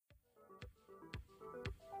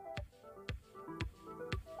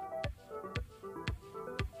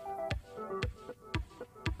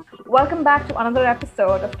Welcome back to another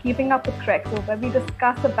episode of Keeping Up with Crexo, where we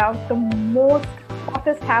discuss about the most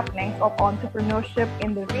hottest happenings of entrepreneurship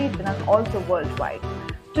in the region and also worldwide.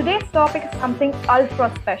 Today's topic is something ultra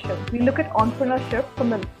special. We look at entrepreneurship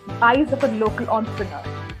from the eyes of a local entrepreneur.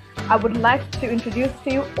 I would like to introduce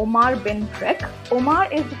to you Omar bin Trek. Omar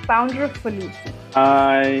is the founder of Falusi.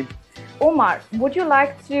 Hi. Omar, would you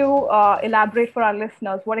like to elaborate for our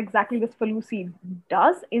listeners what exactly this Falusi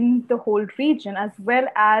does in the whole region, as well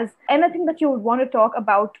as anything that you would want to talk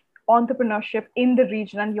about entrepreneurship in the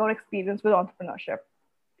region and your experience with entrepreneurship?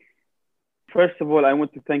 First of all, I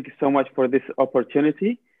want to thank you so much for this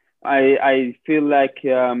opportunity. I feel like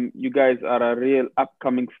you guys are a real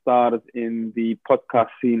upcoming stars in the podcast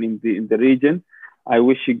scene in the region. I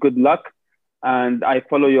wish you good luck. And I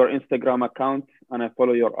follow your Instagram account and I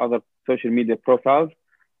follow your other social media profiles.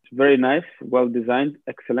 It's very nice, well designed,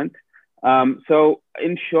 excellent. So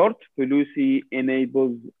in short, Falusi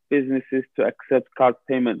enables businesses to accept card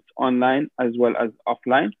payments online as well as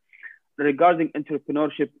offline. Regarding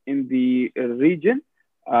entrepreneurship in the region,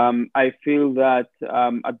 I feel that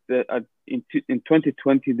in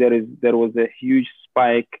 2020 there was a huge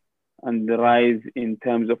spike and the rise in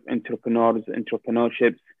terms of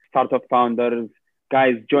entrepreneurships, startup founders,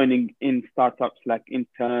 guys joining in startups like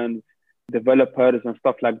interns, developers, and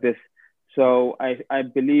stuff like this. So I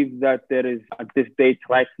believe that there is, at this date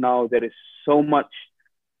right now, there is so much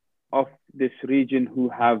of this region who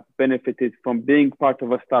have benefited from being part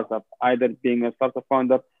of a startup, either being a startup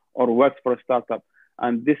founder or works for a startup.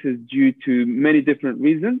 And this is due to many different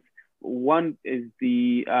reasons. One is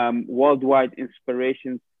the worldwide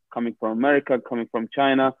inspirations coming from America, coming from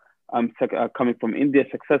China, coming from India,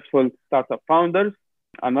 successful startup founders.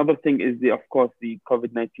 Another thing is, of course, the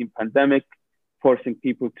COVID-19 pandemic, forcing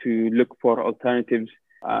people to look for alternatives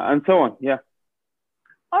and so on. Yeah.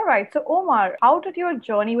 All right. So, Omar, how did your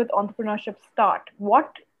journey with entrepreneurship start?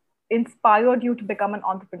 What inspired you to become an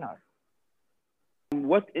entrepreneur?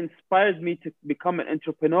 What inspired me to become an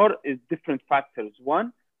entrepreneur is different factors.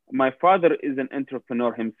 One, my father is an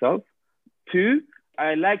entrepreneur himself. Two,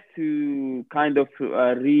 I like to kind of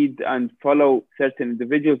read and follow certain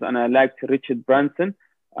individuals, and I liked Richard Branson,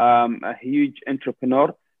 a huge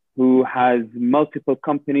entrepreneur who has multiple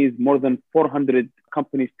companies, more than 400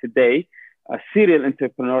 companies today, a serial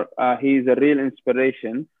entrepreneur. He is a real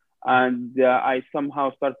inspiration. And I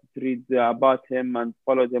somehow started to read about him and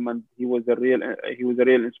followed him, and he was a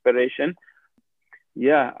real inspiration.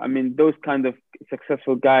 Yeah, I mean, those kind of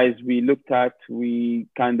successful guys we looked at, we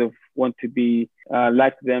kind of want to be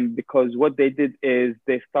like them, because what they did is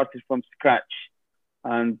they started from scratch.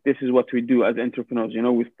 And this is what we do as entrepreneurs. You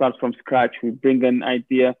know, we start from scratch. We bring an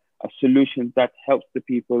idea, a solution that helps the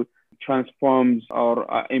people, transforms or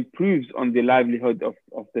improves on the livelihood of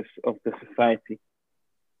the society.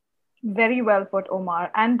 Very well put, Omar.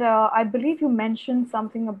 And I believe you mentioned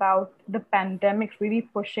something about the pandemic really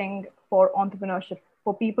pushing for entrepreneurship,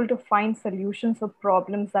 for people to find solutions for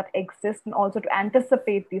problems that exist and also to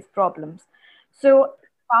anticipate these problems. So,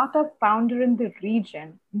 startup founder in the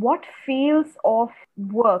region, what fields of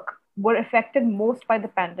work were affected most by the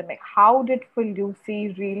pandemic? How did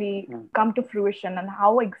Falusi really come to fruition, and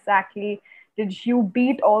how exactly did you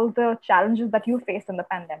beat all the challenges that you faced in the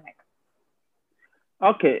pandemic?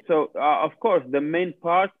 Okay, so of course, the main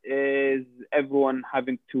part is everyone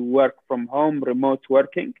having to work from home, remote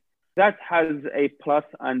working. That has a plus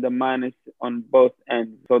and a minus on both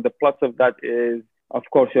ends. So the plus of that is, of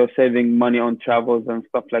course, you're saving money on travels and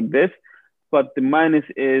stuff like this. But the minus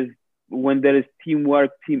is when there is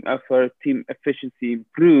teamwork, team effort, team efficiency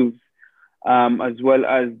improves, as well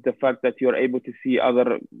as the fact that you're able to see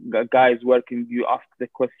other guys working. You ask the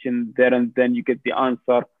question there and then you get the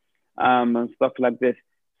answer. And stuff like this.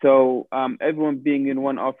 So everyone being in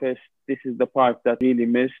one office, this is the part that really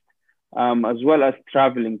missed, as well as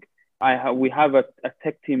traveling. We have a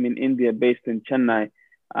tech team in India based in Chennai,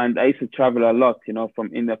 and I used to travel a lot, you know,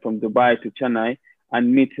 from India, from Dubai to Chennai,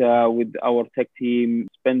 and meet with our tech team,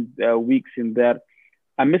 spend weeks in there.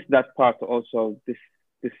 I missed that part also.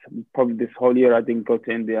 Probably this whole year I didn't go to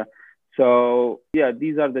India. So yeah,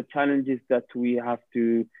 these are the challenges that we have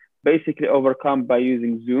to basically overcome by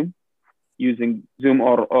using Zoom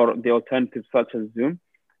or the alternatives such as Zoom.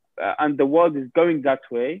 And the world is going that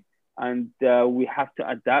way, and we have to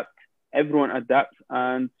adapt. Everyone adapts.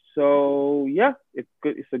 And so, yeah, it's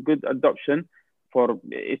good. It's a good adoption.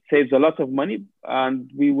 It saves a lot of money,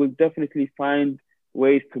 and we will definitely find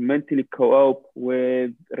ways to mentally cope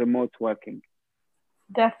with remote working.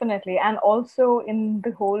 Definitely. And also in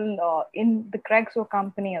the whole, in the Craigso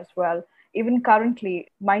company as well, Even currently,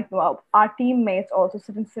 our teammates also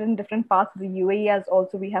sit in different parts of the UAE, as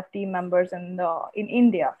also we have team members in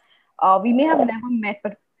India. We may have never met,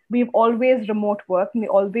 but we've always remote work. We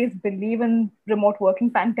always believe in remote working,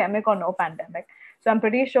 pandemic or no pandemic. So I'm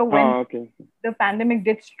pretty sure when Oh, okay. the pandemic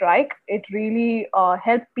did strike, it really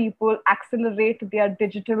helped people accelerate their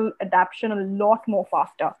digital adaptation a lot more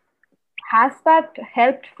faster. Has that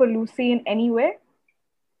helped for Lucy in any way?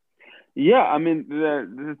 Yeah, I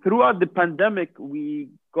mean, throughout the pandemic, we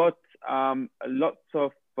got lots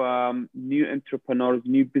of new entrepreneurs,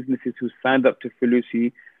 new businesses who signed up to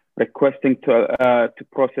Felusi, requesting to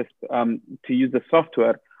process to use the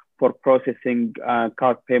software for processing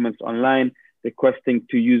card payments online, requesting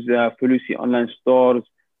to use Felusi online stores,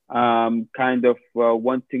 kind of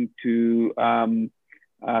wanting to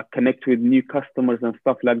connect with new customers and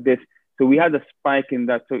stuff like this. So we had a spike in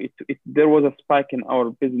that. So there was a spike in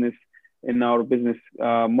our business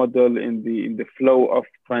model, in the flow of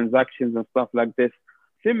transactions and stuff like this.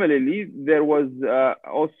 Similarly, there was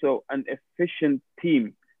also an efficient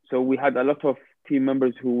team. So we had a lot of team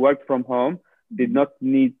members who worked from home, did not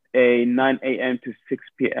need a 9 a.m. to 6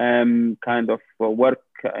 p.m. kind of work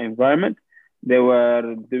environment. They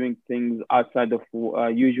were doing things outside of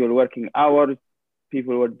usual working hours.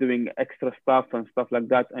 People were doing extra stuff and stuff like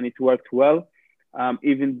that, and it worked well.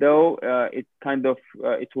 Even though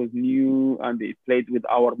it was new and it played with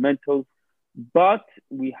our mentals, but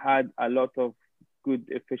we had a lot of good,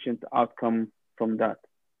 efficient outcome from that.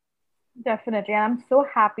 Definitely. And I'm so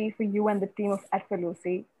happy for you and the team of at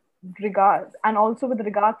Felusi. Regards, and also with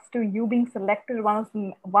regards to you being selected one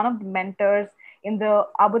of the mentors in the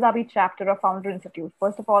Abu Dhabi chapter of Founder Institute.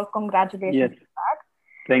 First of all, Yes, congratulations for that.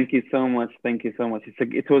 thank you so much. Thank you so much.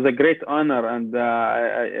 It was a great honor, and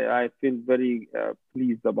I feel very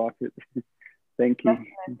pleased about it. Thank you.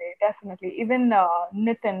 Definitely, definitely. Even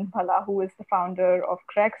Nitin Bhala, who is the founder of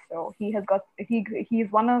Crexo,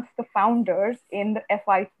 he's one of the founders in the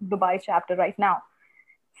FI Dubai chapter right now.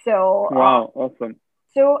 So, Wow, awesome.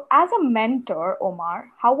 as a mentor, Omar,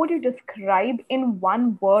 how would you describe in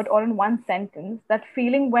one word or in one sentence that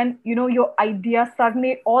feeling when your idea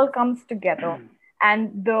suddenly all comes together,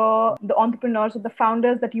 and the entrepreneurs or the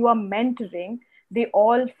founders that you are mentoring, they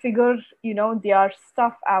all figure their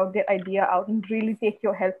stuff out, their idea out, and really take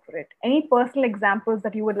your help for it. Any personal examples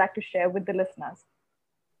that you would like to share with the listeners?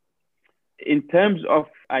 In terms of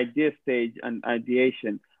idea stage and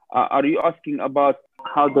ideation, are you asking about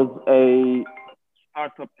how does a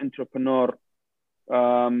startup entrepreneur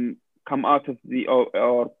come out of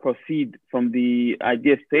or proceed from the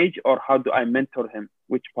idea stage, or how do I mentor him?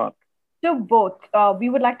 Which part? So both. We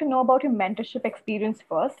would like to know about your mentorship experience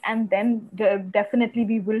first, and then definitely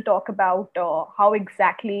we will talk about how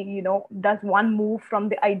exactly does one move from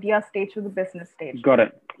the idea stage to the business stage. Got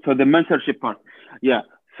it. So the mentorship part, yeah.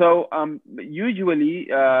 So usually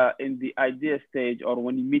in the idea stage, or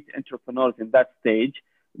when you meet entrepreneurs in that stage,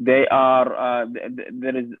 they are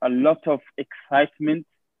there is a lot of excitement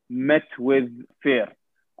met with fear.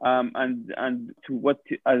 And to what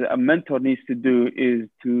a mentor needs to do is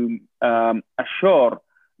to assure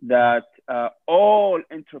that all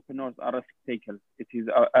entrepreneurs are risk takers. It is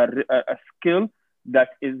a skill that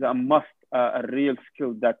is a must, a real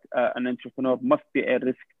skill that an entrepreneur must be a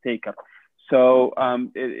risk taker. So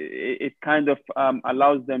it kind of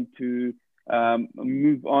allows them to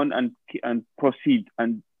move on and proceed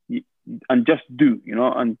and just do,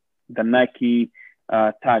 and the Nike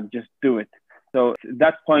tag, just do it. So at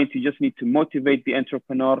that point, you just need to motivate the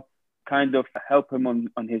entrepreneur, kind of help him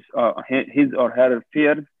on his or her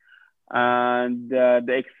fears. And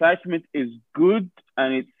the excitement is good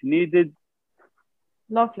and it's needed.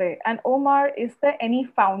 Lovely. And Omar, is there any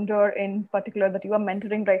founder in particular that you are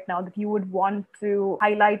mentoring right now that you would want to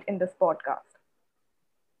highlight in this podcast?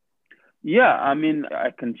 Yeah, I mean,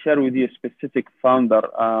 I can share with you a specific founder.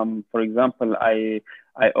 For example, I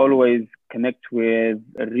always connect with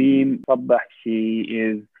Reem Sabbah. She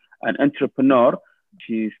is an entrepreneur.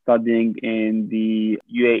 She's studying in the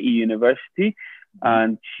UAE University,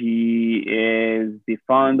 and she is the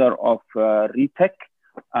founder of Retech.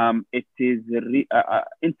 It is a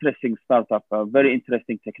interesting startup, a very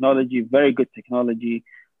interesting technology, very good technology.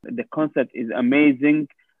 The concept is amazing.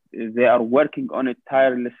 They are working on it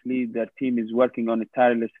tirelessly. Their team is working on it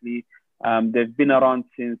tirelessly. They've been around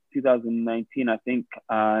since 2019, I think,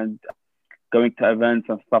 and going to events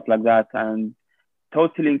and stuff like that. And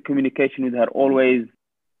totally in communication with her always.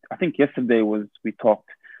 I think yesterday we talked.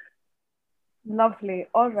 Lovely.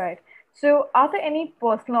 All right. So, are there any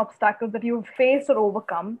personal obstacles that you've faced or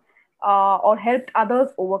overcome, or helped others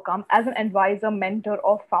overcome as an advisor, mentor,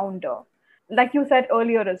 or founder? Like you said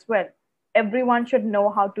earlier as well, everyone should know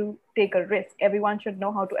how to take a risk. Everyone should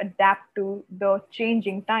know how to adapt to the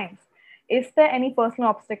changing times. Is there any personal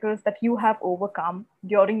obstacles that you have overcome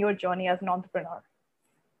during your journey as an entrepreneur?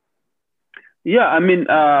 Yeah, I mean,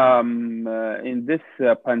 in this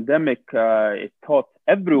pandemic, it taught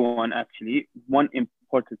everyone actually one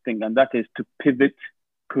important thing, and that is to pivot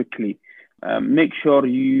quickly. Make sure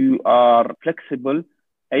you are flexible,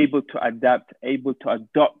 able to adapt, able to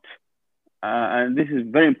adopt. And this is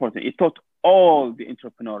very important. It taught all the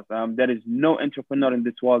entrepreneurs. There is no entrepreneur in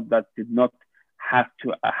this world that did not have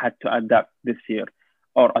to had to adapt this year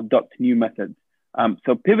or adopt new methods.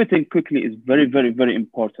 So pivoting quickly is very, very, very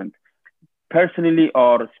important. Personally,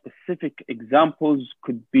 or specific examples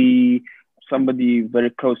could be somebody very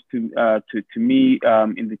close to me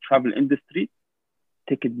in the travel industry,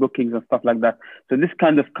 ticket bookings and stuff like that. So this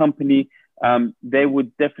kind of company, they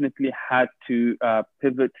would definitely had to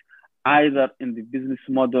pivot either in the business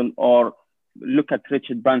model or look at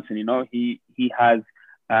Richard Branson. You know, he has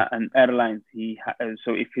an airlines.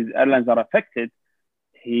 So if his airlines are affected,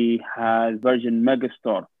 he has Virgin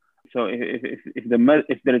Megastore. So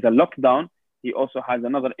if there is a lockdown, he also has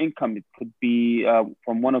another income. It could be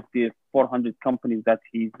from one of the 400 companies that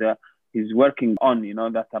he's working on, you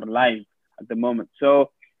know, that are live at the moment.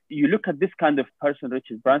 So you look at this kind of person,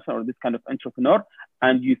 Richard Branson, or this kind of entrepreneur,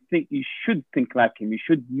 and you think you should think like him, you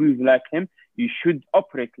should move like him, you should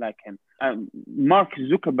operate like him. Mark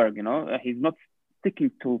Zuckerberg, you know, he's not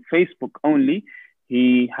sticking to Facebook only.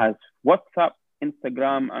 He has WhatsApp,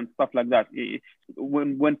 Instagram, and stuff like that.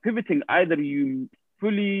 When pivoting, either you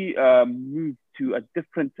fully move to a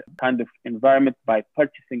different kind of environment by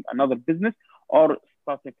purchasing another business, or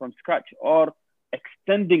starting from scratch, or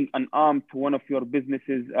extending an arm to one of your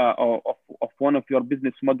businesses or of one of your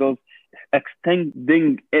business models,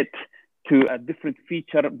 extending it to a different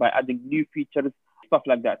feature by adding new features, stuff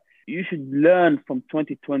like that. You should learn from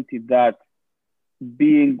 2020 that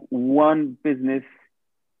being one business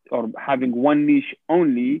or having one niche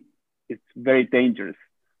only is very dangerous.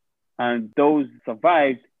 And those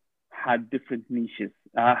survived had different niches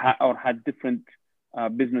or had different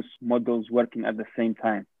business models working at the same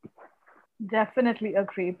time. Definitely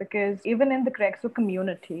agree, because even in the Crexo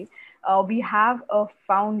community, we have a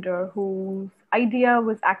founder whose idea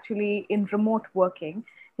was actually in remote working.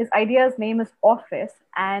 His idea's name is Office,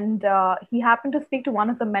 and he happened to speak to one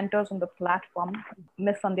of the mentors on the platform,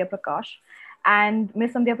 Miss Sandhya Prakash. And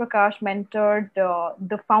Miss Sandhya Prakash mentored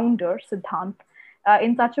the founder, Siddhant,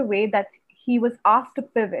 in such a way that he was asked to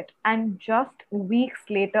pivot. And just weeks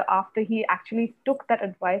later, after he actually took that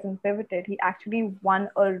advice and pivoted, he actually won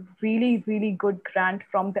a really, really good grant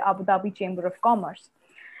from the Abu Dhabi Chamber of Commerce.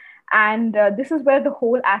 And this is where the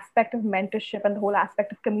whole aspect of mentorship and the whole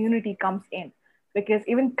aspect of community comes in. Because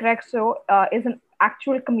even Crexo is an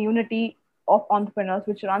actual community of entrepreneurs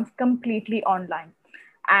which runs completely online.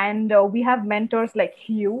 And we have mentors like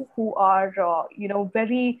you who are,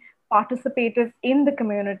 very participative in the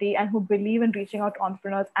community and who believe in reaching out to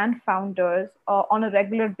entrepreneurs and founders on a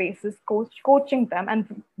regular basis, coaching them,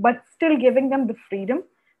 and but still giving them the freedom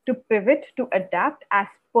to pivot, to adapt as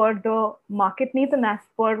per the market needs and as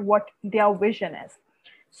per what their vision is.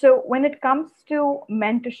 So when it comes to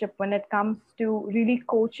mentorship, when it comes to really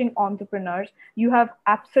coaching entrepreneurs, you have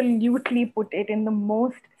absolutely put it in the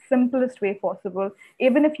most simplest way possible.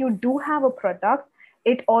 Even if you do have a product,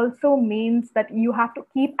 it also means that you have to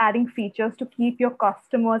keep adding features to keep your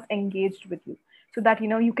customers engaged with you, so that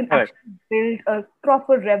you can Correct. actually build a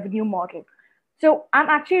proper revenue model. So I'm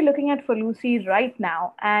actually looking at Felusi right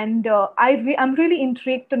now, and I'm really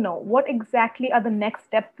intrigued to know what exactly are the next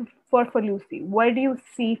steps for Felusi. Where do you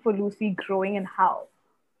see Felusi growing and how?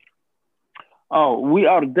 Oh, we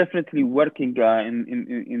are definitely working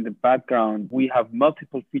in the background. We have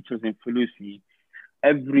multiple features in Felusi.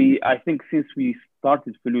 I think since we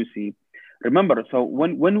started Felusi, remember, so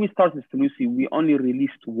when we started Felusi, we only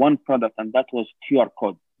released one product, and that was QR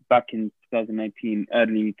code back in 2019,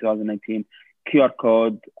 early 2019, QR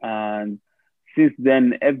code. And since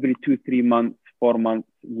then, every 2, 3 months, 4 months,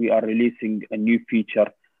 we are releasing a new feature,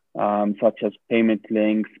 such as payment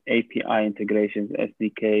links, API integrations,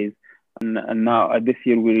 SDKs. And now this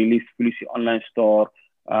year we released Felusi Online Store.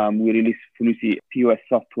 We released Felusi POS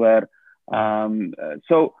software.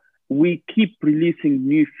 So we keep releasing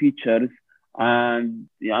new features, and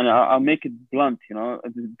I'll make it blunt.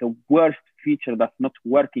 The worst feature that's not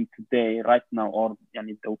working today, right now, or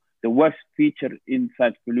the worst feature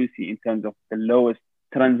inside Felusi in terms of the lowest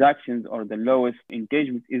transactions or the lowest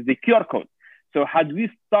engagement is the QR code. So had we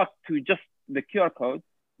stuck to just the QR code,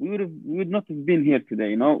 we would not have been here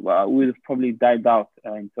today. We would have probably died out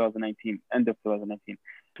in 2019, end of 2019.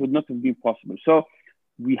 It would not have been possible. So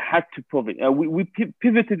we had to pivot. We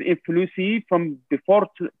pivoted in Felusi from before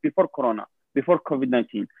Corona, before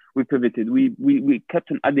COVID-19. We pivoted. We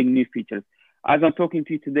kept on adding new features. As I'm talking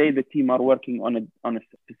to you today, the team are working on a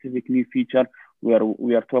specific new feature.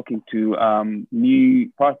 We are talking to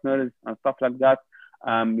new partners and stuff like that.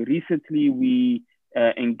 Recently, we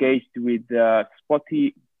engaged with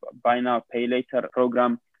Spotty Buy Now Pay Later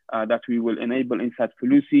program that we will enable inside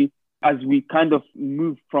Felusi. As we kind of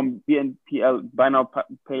move from BNPL Buy Now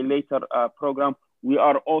Pay Later program, we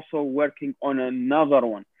are also working on another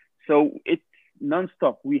one. So it's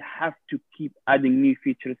nonstop. We have to keep adding new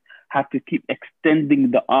features, have to keep extending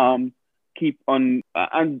the arms, keep on,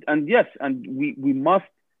 and yes, and we must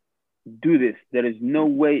do this. There is no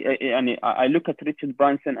way. I look at Richard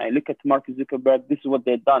Branson, I look at Mark Zuckerberg. This is what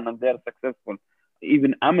they've done, and they're successful.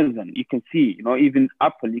 Even Amazon, you can see. Even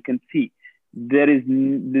Apple, you can see.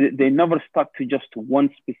 They never stuck to just one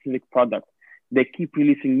specific product. They keep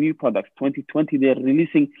releasing new products. 2020, they're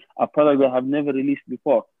releasing a product they have never released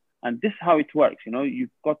before. And this is how it works. You've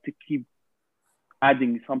got to keep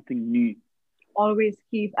adding something new. Always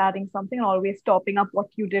keep adding something, always topping up what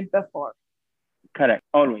you did before. Correct.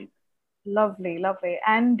 Always. Lovely, lovely.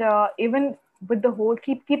 And even with the whole,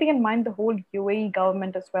 keeping in mind the whole UAE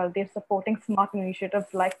government as well, they're supporting smart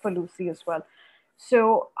initiatives like Felusi as well.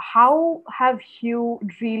 So how have you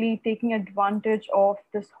really taken advantage of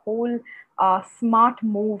this whole smart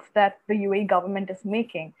move that the UAE government is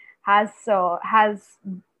making? Has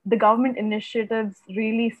the government initiatives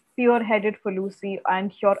really spearheaded Felusi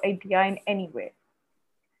and your idea in any way?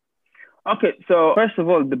 Okay, so first of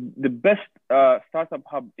all, the best startup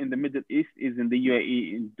hub in the Middle East is in the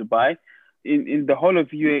UAE, in Dubai. In the whole of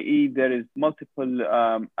UAE, there is multiple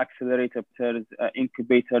accelerators,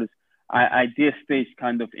 incubators, idea stage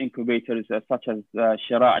kind of incubators, such as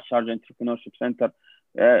Sharjah Entrepreneurship Center.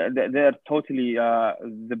 They're totally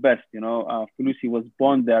the best. Felusi was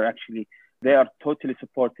born there, actually. They are totally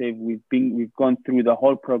supportive. We've gone through the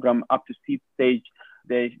whole program up to seed stage.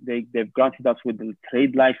 They've granted us with the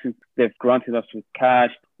trade license. They've granted us with cash,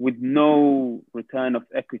 with no return of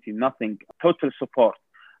equity, nothing. Total support.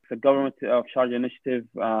 The government of Sharjah Initiative,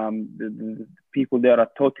 the people there are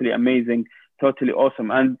totally amazing, totally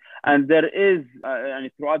awesome. And there is,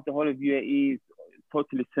 and throughout the whole of UAE,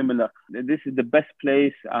 totally similar. This is the best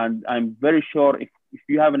place, and I'm very sure if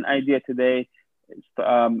you have an idea today,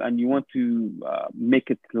 and you want to make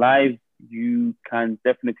it live, you can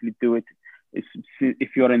definitely do it. If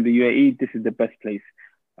you're in the UAE, this is the best place.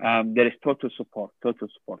 There is total support.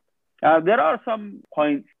 There are some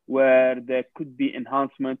points where there could be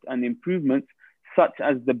enhancements and improvements, such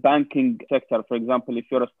as the banking sector. For example, if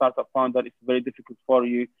you're a startup founder, it's very difficult for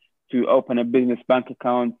you to open a business bank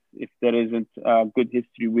account if there isn't a good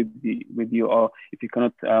history with you, or if you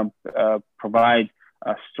cannot provide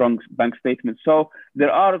a strong bank statement. So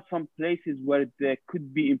there are some places where there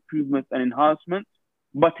could be improvements and enhancements,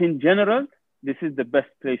 but in general, this is the best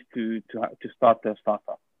place to start a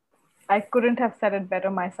startup. I couldn't have said it better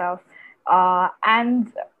myself.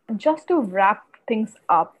 And just to wrap things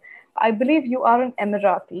up, I believe you are an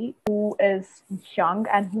Emirati who is young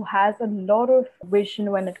and who has a lot of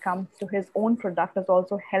vision when it comes to his own product, as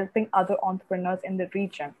also helping other entrepreneurs in the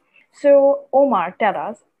region. So, Omar, tell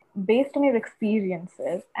us, based on your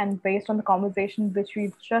experiences and based on the conversation which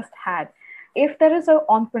we've just had, if there is an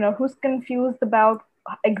entrepreneur who's confused about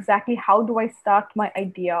exactly how do I start my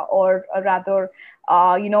idea, or rather,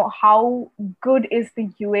 how good is the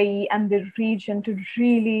UAE and the region to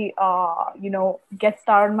really, get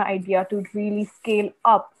started my idea to really scale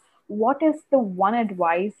up, what is the one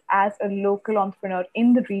advice as a local entrepreneur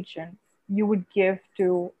in the region you would give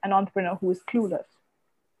to an entrepreneur who is clueless?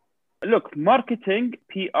 Look, marketing,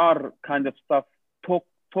 PR kind of stuff,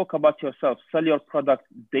 talk about yourself, sell your product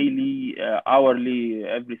daily, hourly,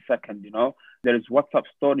 every second, There is WhatsApp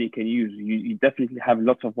story you can use. You definitely have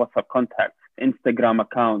lots of WhatsApp contacts, Instagram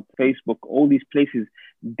accounts, Facebook, all these places,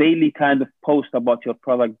 daily kind of post about your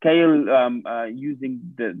product. Scale using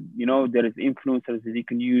there is influencers that you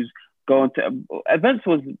can use. Go into events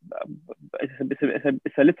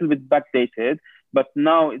it's a little bit backdated, but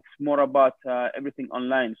now it's more about everything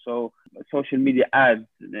online. So social media ads,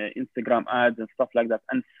 Instagram ads and stuff like that.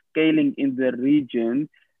 And scaling in the region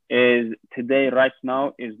right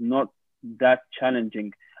now is not that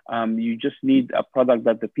challenging. You just need a product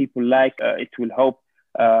that the people like. It will help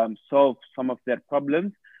solve some of their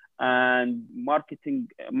problems, and marketing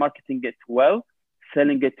it well,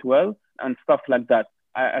 selling it well, and stuff like that.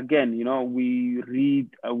 again, we read,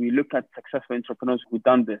 we look at successful entrepreneurs who've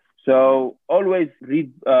done this. So always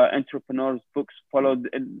read entrepreneurs' books.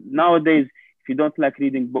 Nowadays, if you don't like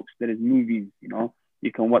reading books, there is movies.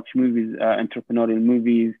 You can watch movies, entrepreneurial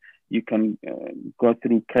movies. You can go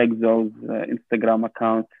through Craig Zoe's Instagram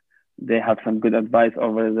account. They have some good advice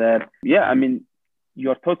over there. Yeah, I mean,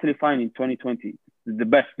 you're totally fine in 2020. It's the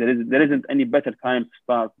best. There isn't any better time to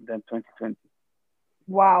start than 2020.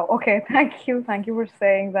 Wow. Okay. Thank you. Thank you for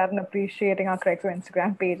saying that and appreciating our Correxo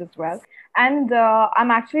Instagram page as well. And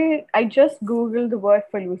I just Googled the word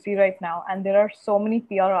Falusi right now, and there are so many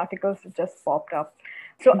PR articles that just popped up.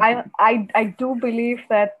 So I do believe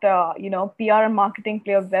that, PR and marketing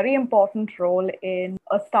play a very important role in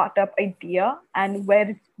a startup idea and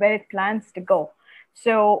where it plans to go.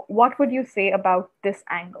 So what would you say about this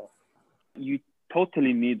angle? You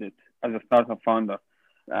totally need it as a startup founder.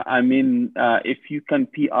 If you can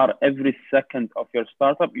PR every second of your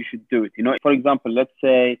startup, you should do it. For example, let's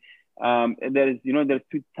say there's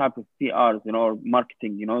two types of PRs, or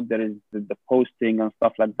marketing. There is the posting and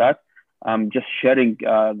stuff like that, just sharing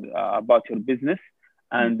about your business.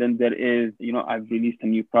 And then there is, I've released a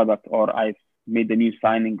new product, or I've made a new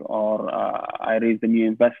signing, or I raised a new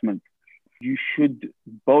investment. You should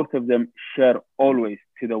both of them share always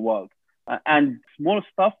to the world. And small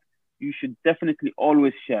stuff, you should definitely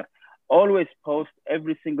always share. Always post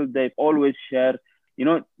every single day, always share. A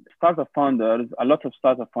lot of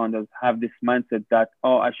startup founders have this mindset that,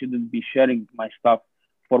 I shouldn't be sharing my stuff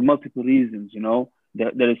for multiple reasons.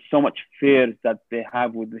 There is so much fear that they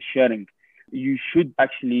have with the sharing. You should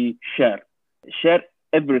actually share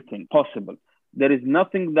everything possible. There is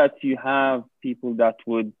nothing that you have people that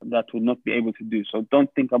would not be able to do. So don't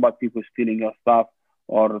think about people stealing your stuff,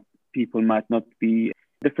 or people might not be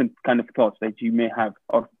different kind of thoughts that you may have,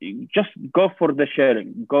 or just go for the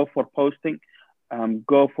sharing, go for posting,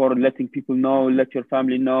 go for letting people know, let your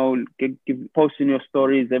family know, posting your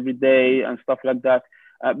stories every day and stuff like that,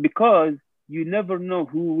 because you never know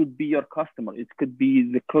who would be your customer. It could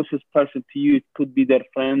be the closest person to you. It could be their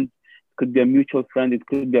friend. It could be a mutual friend. It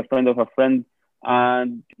could be a friend of a friend.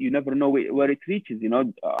 And you never know where it reaches.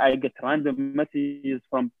 I get random messages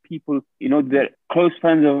from people, they're close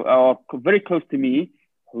friends or very close to me,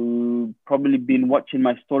 who probably been watching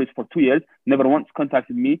my stories for 2 years, never once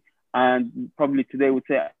contacted me, and probably today would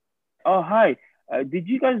say, "Oh, hi, did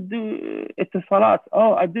you guys do Etisalat?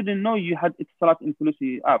 Oh, I didn't know you had Etisalat in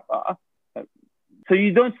Falusi app." So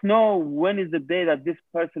you don't know when is the day that this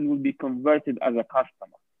person will be converted as a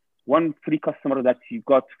customer. One free customer that you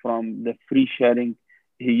got from the free sharing,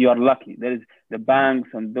 you are lucky. There is the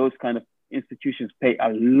banks and those kind of institutions pay a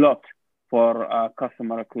lot for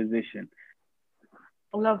customer acquisition.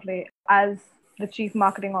 Lovely. As the chief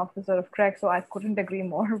marketing officer of Correxo, I couldn't agree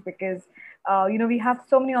more because, we have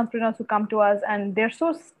so many entrepreneurs who come to us and they're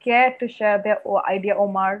so scared to share their idea,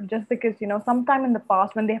 Omar, just because, sometime in the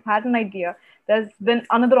past when they've had an idea, there's been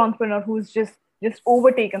another entrepreneur who's just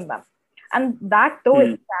overtaken them. And that, though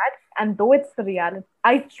it's sad and though it's the reality,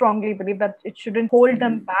 I strongly believe that it shouldn't hold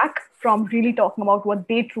them back from really talking about what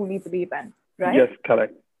they truly believe in, right? Yes,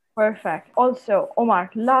 correct. Perfect. Also,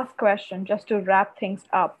 Omar, last question, just to wrap things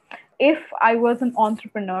up. If I was an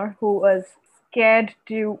entrepreneur who was scared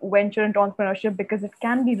to venture into entrepreneurship because it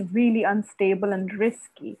can be really unstable and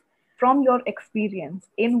risky, from your experience,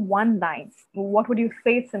 in one line, what would you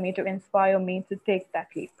say to me to inspire me to take that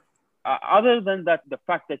leap? Other than that, the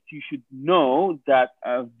fact that you should know that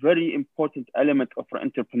a very important element of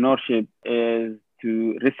entrepreneurship is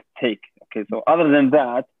to risk take. Okay, so other than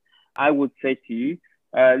that, I would say to you,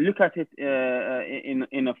 look at it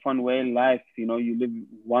in a fun way. Life, you live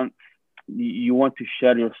once. You want to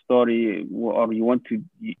share your story, or you want to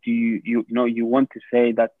you want to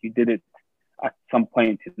say that you did it at some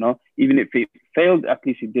point. Even if it failed, at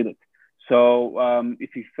least you did it. So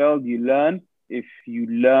if you failed, you learn. If you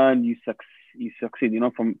learn, you succeed.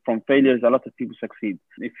 From failures, a lot of people succeed.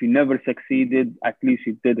 If you never succeeded, at least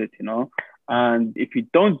you did it. And if you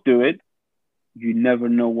don't do it, you never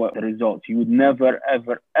know what the results. You would never,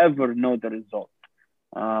 ever, ever know the result.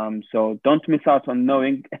 So don't miss out on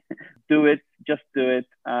knowing. Do it. Just do it.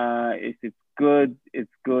 If it's good,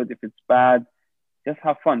 it's good. If it's bad, just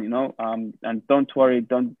have fun. And don't worry.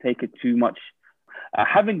 Don't take it too much.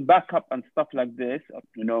 Having backup and stuff like this,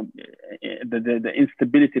 the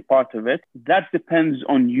instability part of it, that depends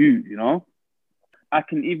on you. I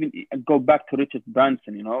can even go back to Richard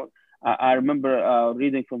Branson. I remember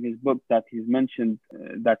reading from his book that he's mentioned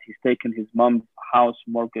that he's taken his mom's house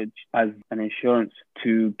mortgage as an insurance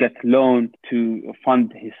to get loan to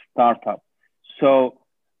fund his startup. So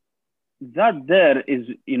that there is,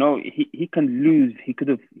 he can lose. He could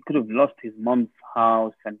have lost his mom's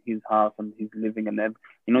house and his living and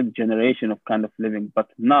the generation of kind of living. But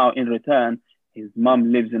now in return, his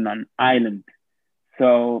mom lives in an island.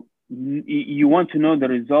 So you want to know the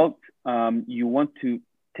result. You want to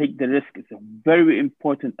take the risk. It's a very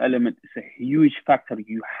important element. It's a huge factor.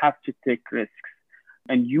 You have to take risks,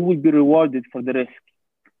 and you will be rewarded for the risk.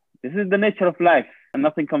 This is the nature of life, and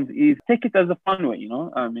nothing comes easy. Take it as a fun way,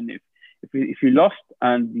 I mean, if you lost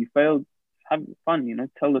and you failed, have fun,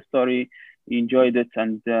 tell the story, you enjoyed it,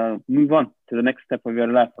 and move on to the next step of your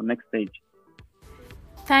life or next stage.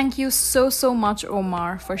 Thank you so much,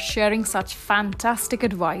 Omar, for sharing such fantastic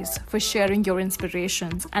advice, for sharing your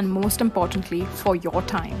inspirations, and most importantly, for your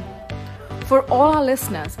time. For all our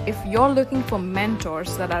listeners, if you're looking for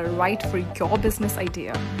mentors that are right for your business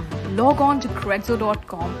idea, log on to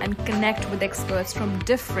Cregzo.com and connect with experts from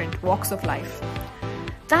different walks of life.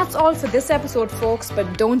 That's all for this episode, folks,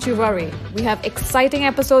 but don't you worry. We have exciting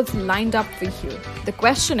episodes lined up for you. The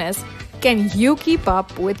question is, can you keep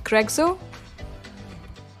up with Cregzo?